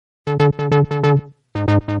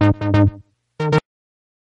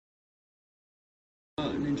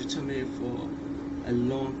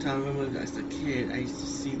time I remember as a kid, I used to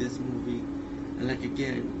see this movie, and like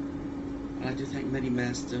again, I'd like to thank Medi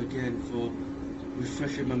Master again for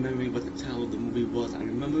refreshing my memory what the title of the movie was. I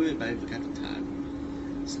remember it, but I forgot the title.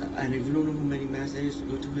 So, and if you don't know who Medi Master is,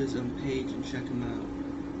 go to his page and check him out.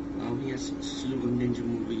 He has a slew of ninja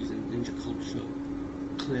movies and ninja culture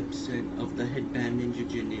clips and of the headband ninja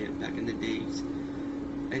Junior back in the days.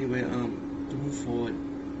 Anyway, to move forward,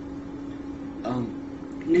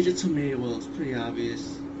 Ninja Terminator, well, it's pretty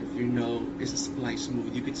obvious. If you know, it's a splice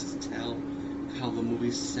movie. You can just tell how the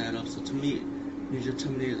movie's set up. So to me, Ninja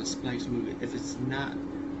Terminator is a splice movie. If it's not,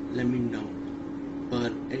 let me know.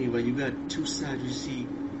 But anyway, you got two sides. You see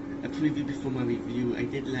a preview before my review. I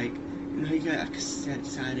did like, you know how you got a cassette,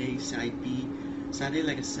 side A, side B. Side A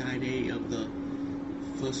like a side A of the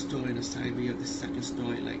first story and a side B of the second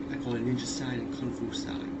story. Like I call it Ninja side and Kung Fu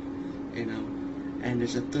side. You know, and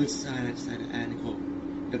there's a third side I decided to add called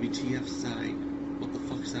WTF side, what the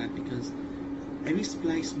fuck side, because every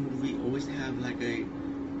splice movie always have like a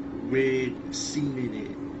weird scene in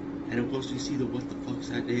it, and of course you see the what the fuck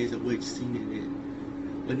side, there is a weird scene in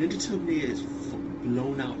it. But Ninja Terminator is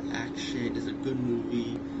blown out action. It's a good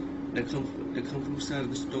movie. The kung fu side of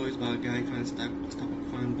the story is about a guy trying to stop a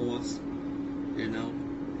crime boss, you know.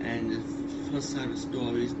 And the first side of the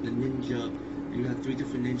story is the ninja. You have three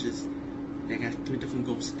different ninjas. They got three different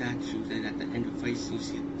gold statues, and at the end of the fight scene, you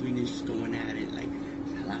see three ninjas going at it, like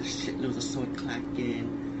a lot of shitloads of sword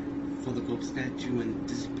clacking for the gold statue and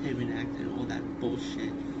disappearing act and all that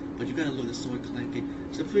bullshit. But you gotta love the sword clanking.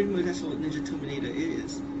 So pretty much that's what Ninja Terminator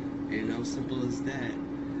is, you know, simple as that.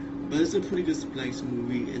 But it's a pretty good splice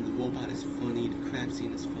movie, and the robot is funny, the crab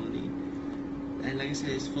scene is funny, and like I said,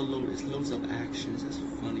 it's loads of action. It's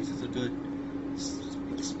funny. It's a good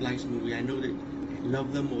splice movie. I know that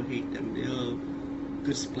love them or hate them, they're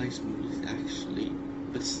good splice movies actually,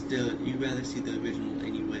 but still, you'd rather see the original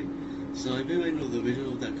anyway. So if anybody knows the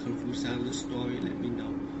original, that Kung Fu side of the story, let me know.